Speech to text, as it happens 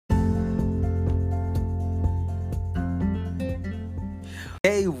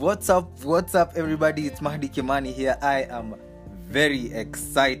Hey, what's up? What's up, everybody? It's Mahdi Kimani here. I am very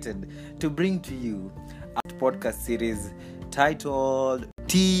excited to bring to you a podcast series titled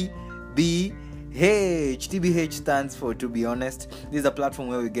TBH. TBH stands for To Be Honest. This is a platform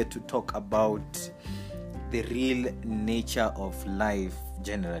where we get to talk about the real nature of life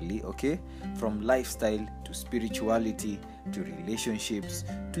generally, okay? From lifestyle to spirituality to relationships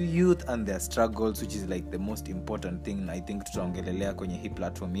to youth and their struggles, which is like the most important thing I think tutaongelelea kwenye hii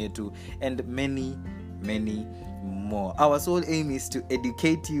platform yetu, and many more. Our sole aim is to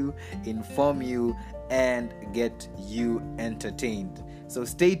educate you, inform you, and get you entertained. So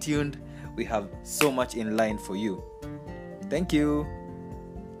stay tuned. We have so much in line for you. Thank you.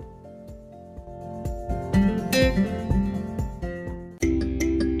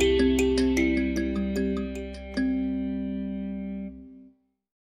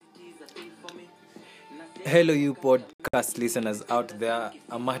 Hello, you podcast listeners out there.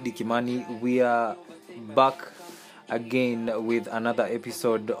 I'm Mahdi Kimani. We are back again with another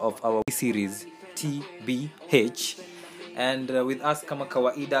episode of our series TBH, and with us kama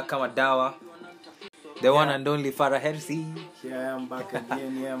kawaida, kama dawa, the one and only Farah Hersi. Yeah, I'm back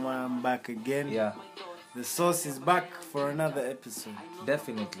again. I'm back again. Yeah, the sauce is back for another episode.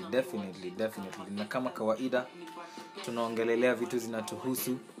 Definitely. Na kama kawaida tunaongelelea vitu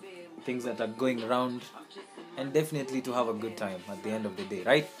zinatuhusu, things that are going around, and definitely to have a good time at the end of the day,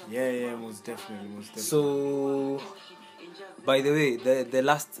 right? Yeah, most definitely. So, by the way, the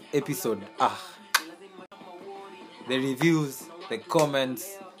last episode, the reviews, the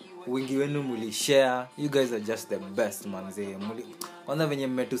comments, wengi wenu muli share, you guys are just the best, manze. Kwanza venye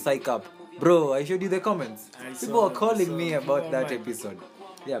mmetu psych up, bro. I showed you the comments. People are calling me about that episode.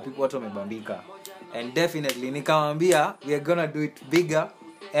 Yeah, people watu wamebambika, and definitely nikamwambia we are gonna do it bigger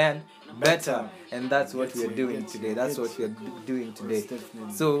and better, and that's what we are doing today.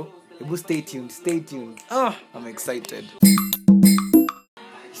 So stay tuned. I'm excited.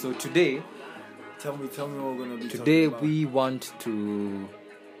 So today tell me what we're gonna be today talking about. We want to,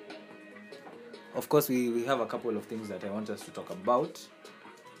 of course, we have a couple of things that I want us to talk about,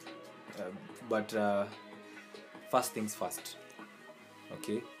 but first things first,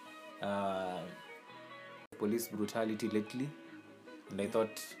 okay? Police brutality lately, and I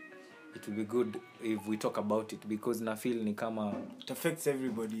thought it would be good if we talk about it, because na feel ni kama it affects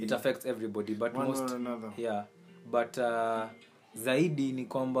everybody, but one most or another. Yeah, but zaidi ni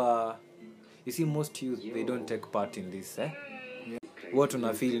kwamba, you see, most youth, they don't take part in this, what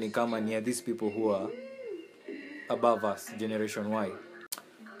una feel ni kama ni these people who are above us, generation Y,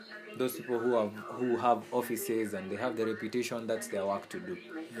 those people who have offices and they have the reputation, that's their work to do.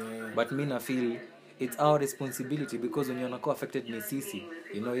 But me na feel it's our responsibility, because when you're not affected ni sisi,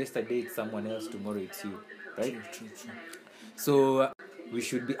 yesterday it's someone else, tomorrow it's you, right? True. So we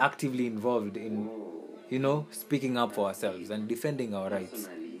should be actively involved in speaking up for ourselves and defending our rights.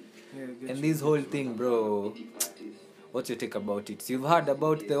 And this whole thing, bro, what's your take about it? So you've heard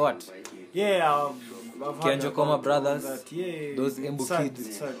about the what? Yeah, I've Kianjo Koma brothers, those Embu kids.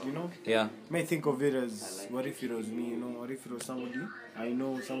 It's sad, Yeah. You may think of it as, what if it was me, what if it was somebody I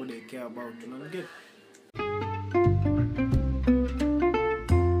know, somebody I care about, get.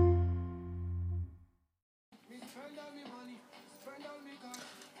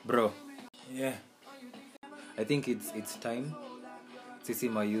 Bro. Yeah. I think it's time, sisi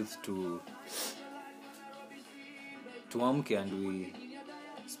my youth, to amke and we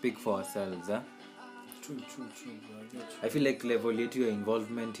speak for ourselves, True, bro. I get you. I feel like level yetu your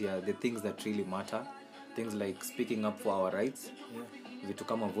involvement here, the things that really matter, things like speaking up for our rights, vitu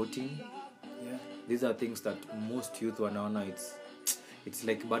kama voting. These are things that most youth wanaona it's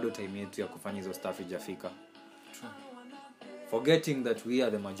like bado time yetu ya kufanya hizo stuff ijafika. True. Forgetting that we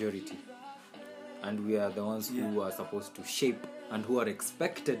are the majority, and we are the ones who are supposed to shape and who are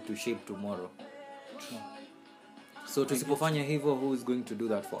expected to shape tomorrow. True. So tusipofanya hivyo, who is going to do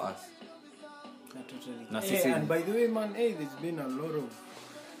that for us? Totally. And by the way, man, there's been a lot,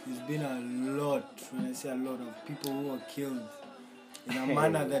 when I say a lot, of people who are killed in a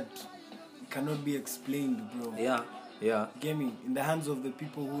manner that cannot be explained, bro. Yeah. Get me? In the hands of the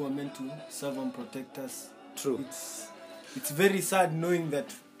people who are meant to serve and protect us. True. It's very sad knowing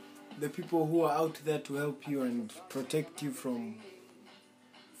that the people who are out there to help you and protect you from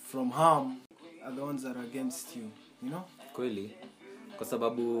harm are the ones that are against you, Kweli, kwa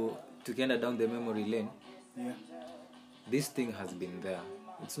sababu tukienda down the memory lane, this thing has been there.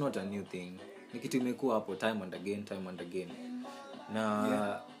 It's not a new thing. Ni kitu imekuwa hapo time and again.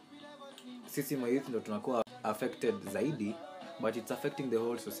 Na sisi my youth ndo tunakuwa affected zaidi, but it's affecting the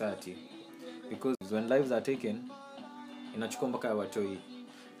whole society, because when lives are taken, inachukua mpaka ya watoi.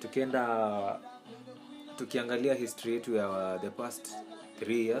 Tukiangalia history yetu ya the past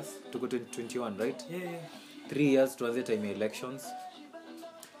 3 years, tuko 2021, right? Yeah. 3 years tuanze time ya elections.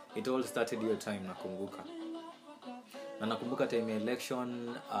 It all started your time, nakumbuka time ya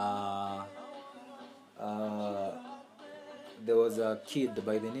election. There was a kid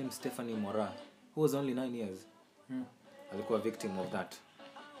by the name Stephanie Mora who was only 9 years. Alikuwa victim of that,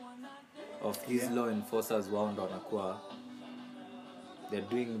 of these law enforcers wao ndo wanakuwa they're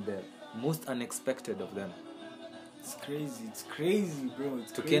doing the most unexpected of them. It's crazy bro.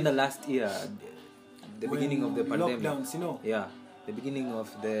 Tukienda last year, the beginning of the pandemic, lockdowns, you know. Yeah, the beginning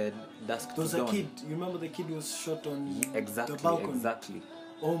of the dusk to dawn. There was a kid, you remember the kid was shot on exactly, the balcony? Exactly.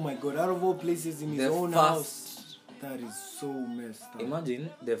 Oh my god, out of all places in his own house. That is so messed up. Imagine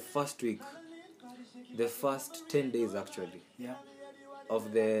the first week, the first 10 days actually,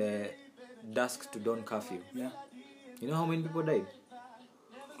 of the dusk to dawn curfew. Yeah. You know how many people died?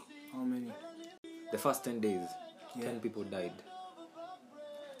 How many? The first 10 days, 10 people died.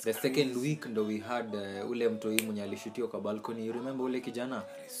 The second week ndo we had ule mtoi mwenye alishutiwa kwa balcony. You remember ule kijana?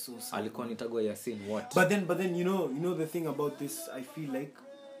 So alikuwa nitagwa Yasin what? But then you know the thing about this, I feel like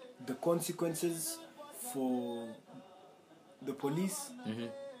the consequences for the police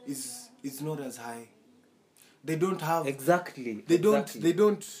is not as high. They don't have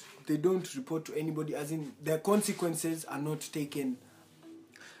they don't report to anybody, as in their consequences are not taken.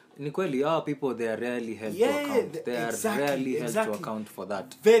 Ni kweli, our people, they are rarely held to account. They are rarely held to account for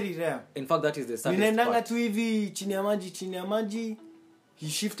that. Very rare. In fact, that is the saddest Ninaendanga tu hivi chini ya maji. He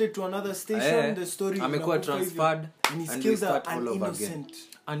shifted to another station. The story amekuwa transferred and he start all over again.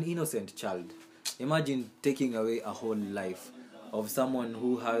 An innocent child. Imagine taking away a whole life of someone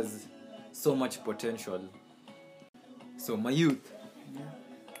who has so much potential. So my youth,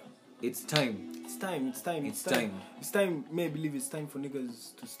 it's time. It's time. May I believe it's time for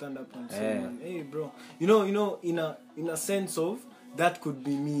niggas to stand up and say, man, hey bro. You know, in a sense of that could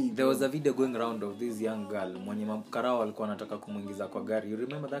be me. There was a video going around of this young girl mwenye mkarao alikuwa anataka kumuingiza kwa gari. You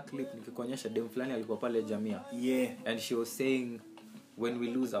remember that clip? Nikikuonyesha dem fulani alikuwa pale Jamia. Yeah. And she was saying, when we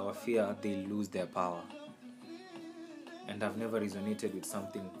lose our fear, they lose their power. And I've never resonated with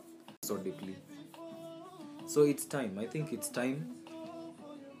something so deeply. So it's time. I think it's time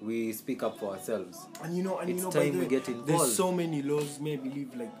we speak up for ourselves. And you know, by the way, we get involved. There's so many laws, may I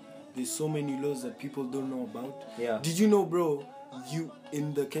believe, like there's so many laws that people don't know about. Yeah. Did you know, bro, you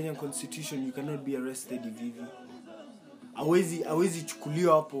in the Kenyan constitution you cannot be arrested if you hawezi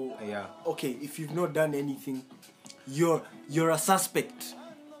chukuliwa hapo. Yeah. Okay, if you've not done anything, you're a suspect.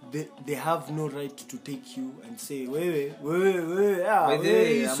 They have no right to take you and say wewe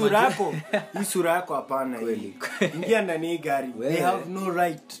hii sura yako hapana hii. Ingia ndani gari. They have no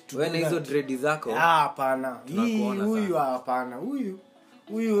right to. When hizo dread zako? Hapana. Huyu hapana. Huyu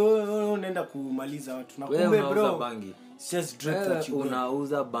unaenda kumaliza watu. Na kumbe bro. It's just dread that you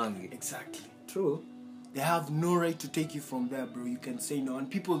unauza bangi. Exactly. True. They have no right to take you from there, bro. You can say no, and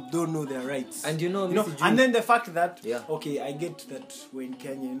people don't know their rights. And you know, and then the fact that, yeah. Okay, I get that we're in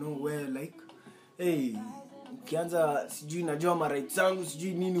Kenya, you know, where like, hey, ukianza sijui najua ma rights zangu,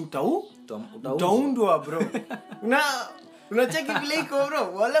 sijui nini utaundwa, bro. Unacheki vile iko,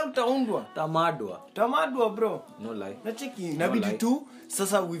 bro. Wala utaundwa. Tamadwa, bro. No lie. Nacheki inabidi tu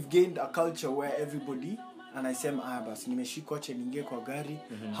sasa we've gained a culture where everybody, and I say basi nimeshikwa acha niingie kwa gari.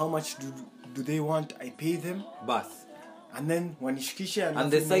 How much do they want? I pay them. Bas. And then wanishikisha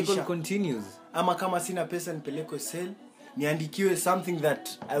and the cycle continues. Ama kama sina pesa nipelekwe cell, niandikiwe something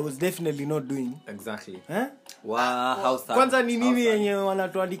that I was definitely not doing. Exactly. How sad. Kwanza ni nini yenye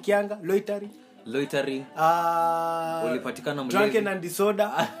wanatuandikianga? Loitering. Ulipatikana mlevi. Drunken and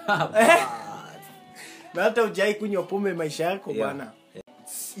disorder. Na hata hujai kunywa pombe maisha yako bwana.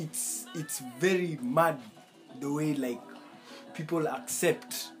 It's very mad the way like people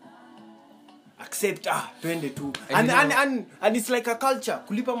accept twende tu. And it's like a culture.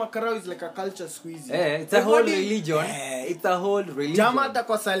 Kulipa makarao is like a culture squeeze. It's a whole religion. It's a whole religion. Jamaa hata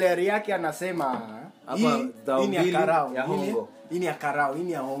kwa salary yake anasema hii ni ya karao. Hii ni ya karao, hii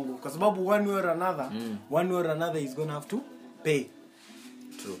ni ya hongo. Kwa sababu one way or another is gonna have to pay.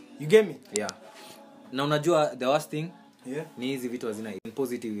 True. You get me? Yeah. Na unajua the worst thing ni hizi vitu hazina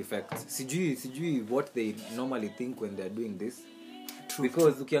positive effects. Sijui what they normally think when they're doing this. True.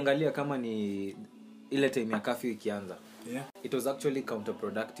 Because ukiangalia kama ni ile time ya curfew ikianza, it was actually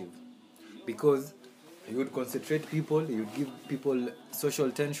counterproductive, because you would concentrate people, you would give people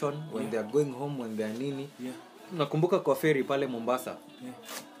social tension when they are going home, when they are nini. Nakumbuka kwa ferry pale Mombasa,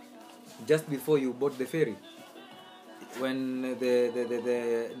 just before you board the ferry, when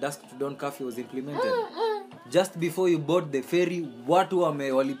the dusk to dawn curfew was implemented, just before you board the ferry watu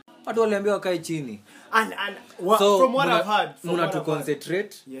waliambiwa wakae chini. And So, from what I've heard, muna to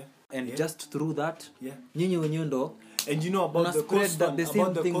concentrate. Yeah. And Yeah. just through that, Yeah. nyinyi wenyewe ndo And you know about Muna the spread coast that one, the same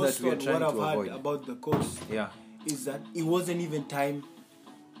about the thing coast that we are one, trying what to I've heard avoid. about the coast yeah. is that it wasn't even time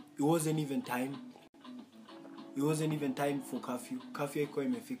for curfew iko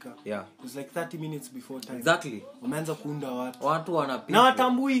imefika. Yeah. It was like 30 minutes before time. Exactly. Wameanza kuunda Watu wanapita. na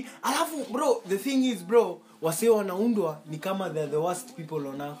watambui. Alafu bro, the thing is bro, wase wanaundwa ni kama they're the worst people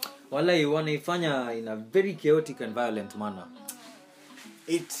on earth. Wala wanaifanya in a very chaotic and violent manner.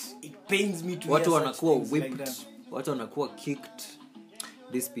 It pains me to Watu hear wanakuwa such things whipped, like that. watu wanakuwa kicked.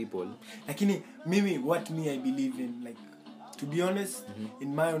 These people. Lakini mimi what I believe in, like, to be honest,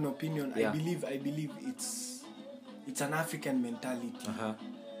 in my own opinion, Yeah. I believe it's an African mentality.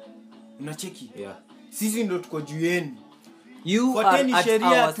 Unacheki? Yeah. Sisi ndo tuko juu yenu. You Fuateni are at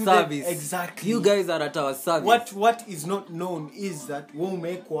sheria our to service. Exactly. You guys are at our service. What is not known is that wewe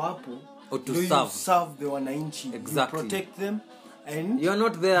umewekwa hapo Or to ndio serve. you serve the wananchi. Exactly. You protect them and You're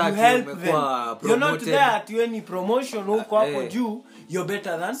not there you ati help umekuwa them. You're not promoted. there at any promotion huko hapo eh. juu. You're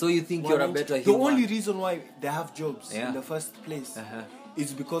better than. So you think you're a wananchi. better The human. only reason why they have jobs Yeah. in the first place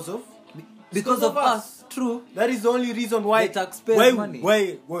is because of us. True. That is the only reason why The taxpayers' money.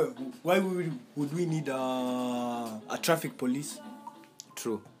 Why would we need a traffic police?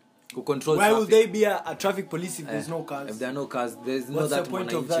 True. Who control Why traffic. will there be a traffic police if there's no cars? If there are no cars, there's no What's that the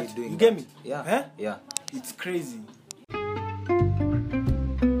point of Mwananchi that? doing You get that. me? Yeah. Eh? Yeah. It's crazy.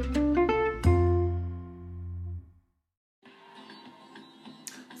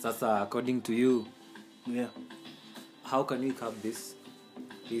 Sasa, according to you, Yeah. how can we curb this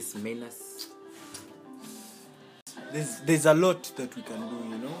menace? There's a lot that we can do,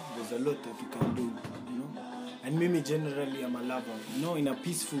 you know. There's a lot that we can do, you know. And mimi generally I'm a lover, you know, in a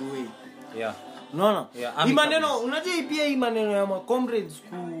peaceful way. Yeah. Unaona? Yeah, hii maneno unajua pia hii maneno ya comrades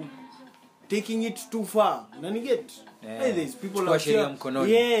ku taking it too far. Unani get? Yeah. Hey, there's people Chukua out sheria here.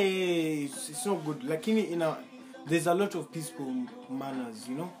 mkononi. Yeah, it's not good. Lakini there's a lot of peaceful manners,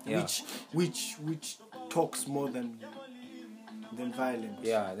 you know, Yeah. which talks more than violence.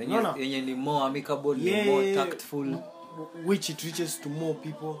 Yeah, Unaona? yenye ni more amicable, Yeah, more tactful. Which it reaches to more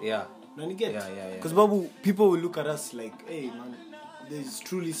people. Yeah. Unani get? Yeah. Because people will look at us like, hey man, there's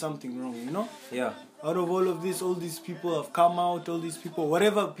truly something wrong, you know? Yeah. Out of all of this, all these people have come out, all these people,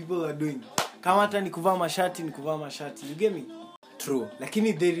 whatever people are doing. Kama hata ni kuvaa mashati, you get me? True.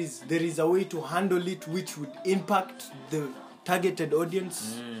 Lakini there is a way to handle it which would impact the targeted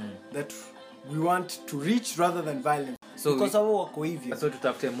audience that we want to reach rather than violence. So because hao wako hivyo. So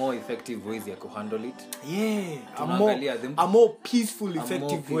tutafute more effective ways ya kuhandle it. Yeah, Tunaangalia a more peaceful, effective a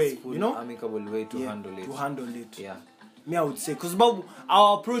more way, peaceful, you know? amicable way to handle it. To handle it. Yeah. Me, I would say, because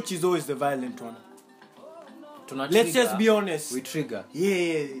our approach is always the violent one. Let's just be honest. We trigger.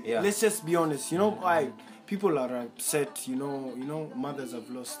 Yeah. Let's just be honest. You know why people are upset. You know, mothers have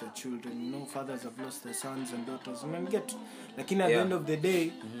lost their children. You know, fathers have lost their sons and daughters. And then like at the end of the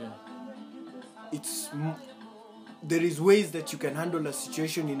day, there is ways that you can handle a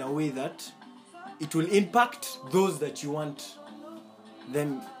situation in a way that it will impact those that you want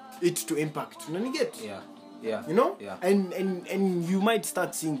it to impact. You know, you get? Yeah. You know? Yeah. And you might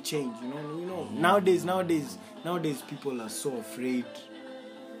start seeing change, you know. Nowadays people are so afraid.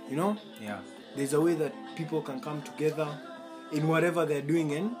 You know? Yeah. There's a way that people can come together in whatever they're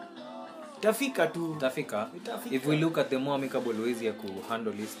doing and Tafika. If we look at the more amicable ways ya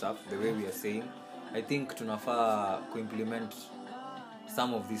handle this stuff, the way we are saying, I think tunafaa implement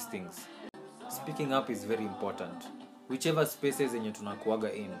some of these things. Speaking up is very important. Whichever spaces yenye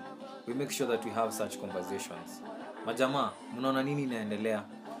tunakuaga in, we make sure that we have such conversations. Majamaa, mnaona nini inaendelea?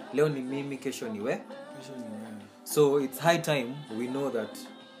 Leo ni mimi, kesho ni we. So it's high time we know that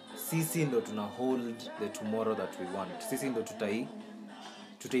sisi ndo tuna hold the tomorrow that we want. Sisi ndo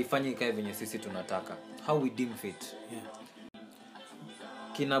tutaifanya ikae venye sisi tunataka. How we deem fit. Yeah.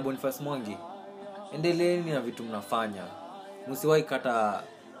 Kina Boniface Mwangi, endeleeni na vitu mnafanya. Msiwahi kata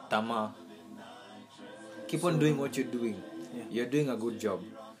tamaa. Keep on doing what you're doing. Yeah. You're doing a good job.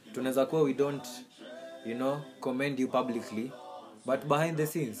 Tunaweza kuwa we don't, commend you publicly, but behind the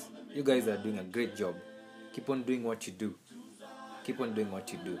scenes, you guys are doing a great job. Keep on doing what you do. Keep on doing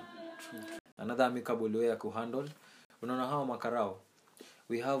what you do. True. Another amicable way ya kuhandle. Unaona hawa makarao,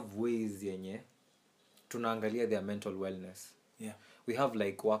 we have ways yenye tunaangalia their mental wellness. Yeah. We have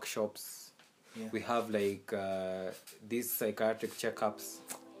like workshops. Yeah. We have like these psychiatric checkups.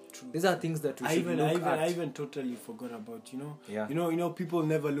 True. These are things that we should look at. I even totally forgot about, Yeah. You know, people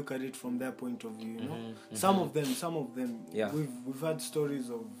never look at it from their point of view, you know. Some of them, Yeah. we've had stories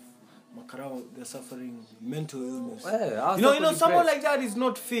of makarao, they're suffering mental illness. Well, you know someone like that is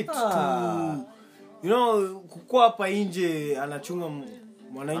not fit to, you know, kukua hapa nje anachunga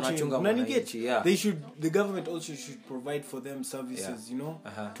mwananchi. Yeah. The government also should provide for them services, you know,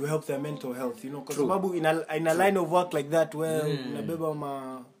 to help their mental health, you know, because sababu in a line of work like that where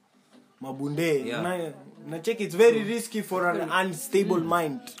unabeba mabunde, na check, it's very risky for an unstable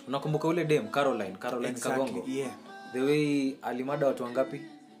mind. Unakumbuka ule dem Caroline Exactly, Kagongo? yeah. The way alimada watu wangapi?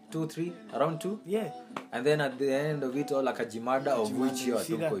 2 3 around 2? Yeah. And then at the end of it all akajimada, of which you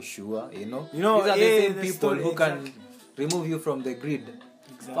are not sure, you know these are the same people story, who can remove you from the grid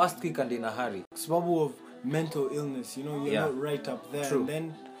fast, quick and in a hurry. Sababu of mental illness, you know, you're not right up there. True. And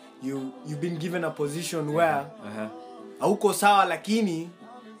then you've been given a position where hauko sawa lakini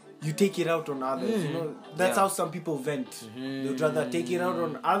you take it out on others, you know. That's how some people vent. They'd rather take it out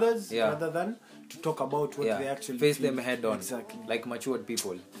on others rather than to talk about what they actually face feel. them head on, exactly, like matured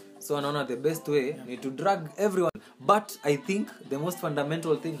people. So anaona the best way is to drag everyone. But I think the most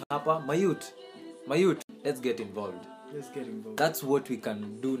fundamental thing hapa, my youth, let's get involved. That's what we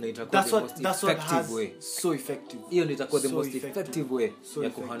can do. That's what effective way. So effective. Hiyo ndio itakuwa the most effective way ya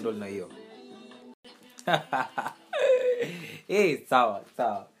kuhandle na hiyo. Sawa.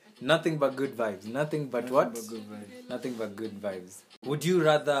 Nothing but good vibes. Nothing but good vibes. Would you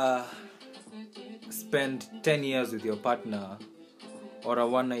rather spend 10 years with your partner or a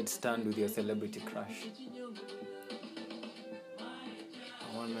one night stand with your celebrity crush?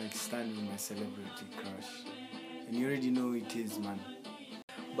 A one night stand with my celebrity crush. And you already know who it is, man.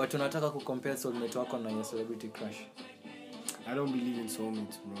 But unataka kucompare soulmate wako na your celebrity crush? I don't believe in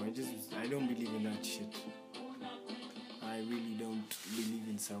soulmates, bro. I don't believe in that shit. I really don't believe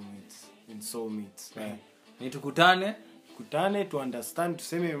in soulmates. Yeah. Ni tukutane to understand,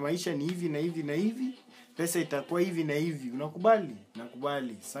 tuseme maisha ni hivi na hivi na hivi, pesa itakuwa hivi na hivi. Unakubali?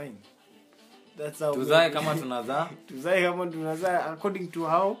 Nakubali. Sign. That's how tuzae kama tunazaa according to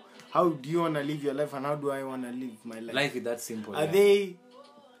how do you want to live your life and how do I want to live my life. Life is that simple. Are they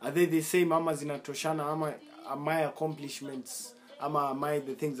the same? Ama zinatoshana? Ama my accomplishments, am I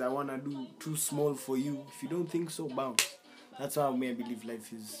the things I want to do too small for you? If you don't think so, bounce. That's how I believe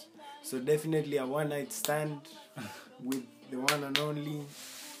life is. So definitely a one night stand with the one and only.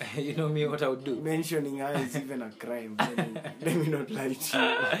 You know me, what I would do? Mentioning her is even a crime. Let me not lie to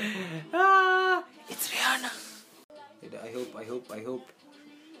you. It's Rihanna. I hope.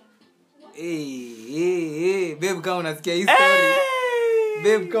 Hey, babe, kama unasikia hii story.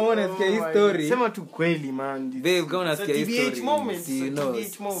 Babe, kama unasikia hii story. Sema tu kweli, man. Babe, kama unasikia hii story.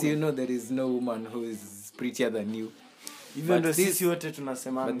 See, you know there is no woman who is prettier than you. Even though sisi wote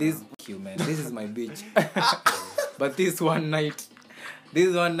tunasema. But this is my bitch. But this one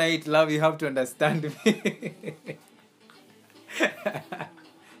night, love, you have to understand me.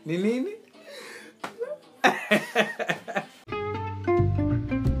 Nini?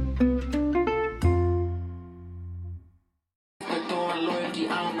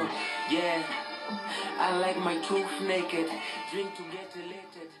 Yeah, I like my truth naked. Drink to get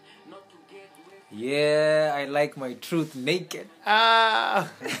elated, not to get wet. Yeah, I like my truth naked.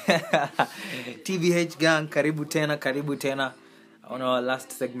 TBH gang, karibu tena on our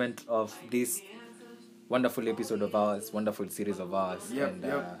last segment of this wonderful episode of ours, wonderful series of ours.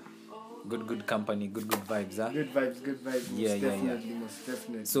 Yep. Good company, good vibes, huh? Good vibes. Most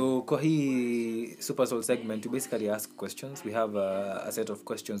definitely. So kwa hii Super Soul segment, we basically ask questions. We have a set of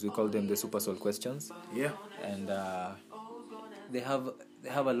questions. We call them the Super Soul questions. Yeah. And they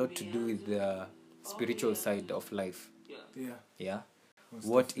have a lot to do with the spiritual side of life. Yeah.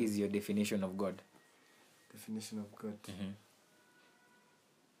 What is your definition of God? Definition of God.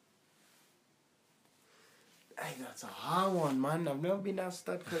 Hey, that's a hard one, man. I've never been asked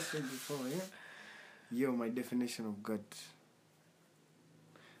that question before. Yeah. My definition of God.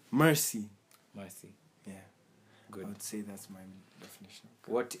 Mercy. Yeah. Good. I would say that's my definition of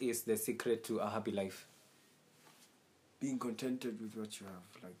God. What is the secret to a happy life? Being contented with what you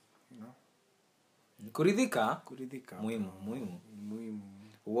have, like, you know. Kuridhika. Muhimu.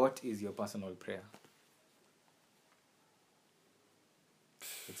 What is your personal prayer?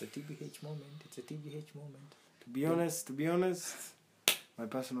 It's a TBH moment. To be honest, my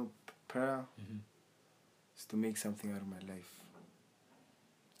personal prayer is to make something out of my life.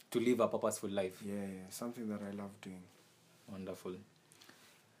 To live a purposeful life. Yeah, something that I love doing. Wonderful.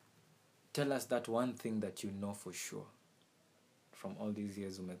 Tell us that one thing that you know for sure from all these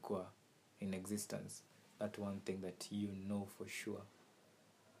years umekuwa in existence. That one thing that you know for sure.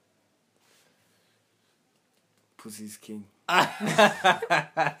 Pussy's king.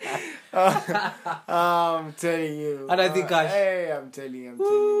 I'm telling you. And I think hey, I'm telling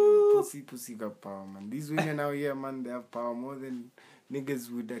you. Pussy got power, man. These women out here, man, they have power more than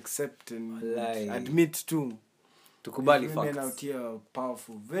niggas would accept and Wallahi. admit to. Tukubali These women facts. out here are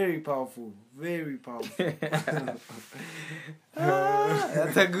powerful. Very powerful. Very powerful.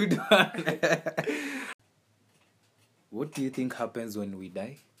 That's a good one. What do you think happens when we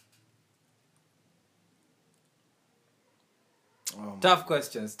die? Tough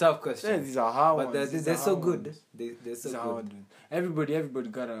questions. Yeah, these are hard But ones. they're so good. They're so These are good. hard ones. Everybody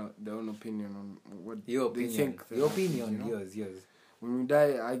got their own opinion on what Your they opinion. think. Your happens, opinion. you know? Yours. When we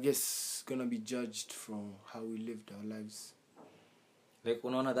die, I guess gonna be judged from how we lived our lives. Like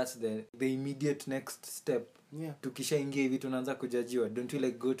unaona, that's the immediate next step. Yeah. Tukishaingia hivi tunaanza kujajiwa. Don't we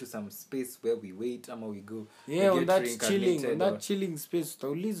like go to some space where we wait ama we go? Yeah, we on get that reincarnated or- chilling space,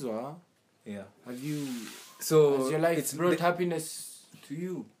 utaulizwa, Yeah. have you So has your life it's brought happiness to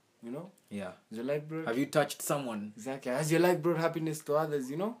you? You know? Yeah. Has your life brought Have you touched someone? exactly? Has your life brought happiness to others?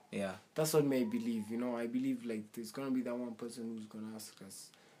 You know? Yeah. That's what I believe. You know, I believe like there's gonna be that one person who's gonna ask us,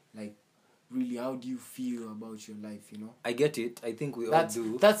 like, really, how do you feel about your life? You know? I get it. I think we That's all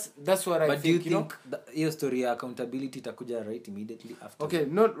do. that's what I But do you think. You know? think your story ya accountability itakuja right immediately after? Okay,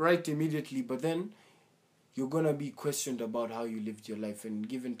 not right immediately, but then you're gonna be questioned about how you lived your life and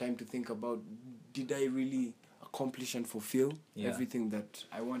given time to think about, did I really accomplish and fulfill everything that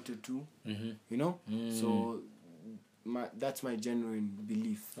I wanted to? Mm-hmm. You know? So that's my genuine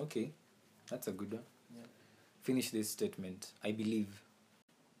belief. Okay. That's a good one. Yeah. Finish this statement. I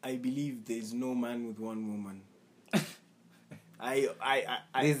believe there's no man with one woman.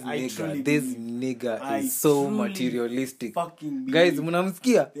 This nigga is so materialistic. Fucking Guys, believe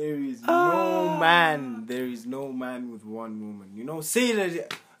mnamsikia? there is no man. There is no man with one woman. You know, say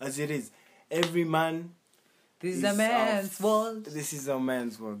it as it is. Every man. This is a man's world. This is a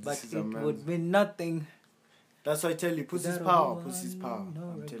man's world. But This is a it man's would mean nothing. That's why I tell you, pussy's Without a power. woman, Pussy's power.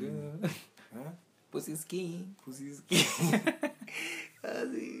 nor I'm a telling you. girl. Huh? Pussy's king. Pussy's king.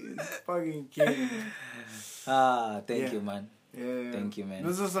 It's fucking king. Thank Yeah. you, man. Yeah. Thank you, man.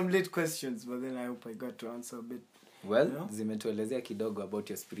 Those are some late questions, but then I hope I got to answer a bit. Well, You know? zimetuelezea kidogo about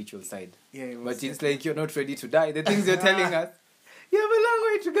your spiritual side. Yeah, it was But it's like you're not ready to die. The things you're telling us, you have a long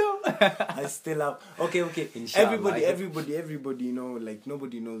way to go. I still have. Okay. Inshallah. Everybody, you know, like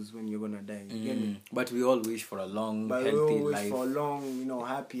nobody knows when you're gonna die. You get me? But we all wish for a long, But we healthy all wish life. for a long, you know,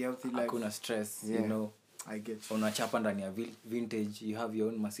 happy, healthy life. Hakuna stress, Yeah. you know. I get you. Unachapa ndani ya vintage, you have your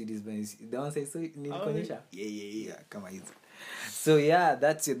own Mercedes Benz. The one says so nilikuonyesha. Yeah, kama hizo. So yeah,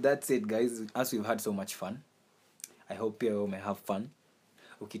 that's it guys. As we've had so much fun, I hope you may have fun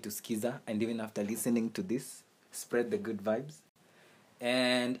ukitusikiza, and even after listening to this, spread the good vibes.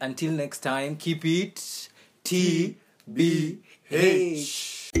 And until next time, keep it TBH.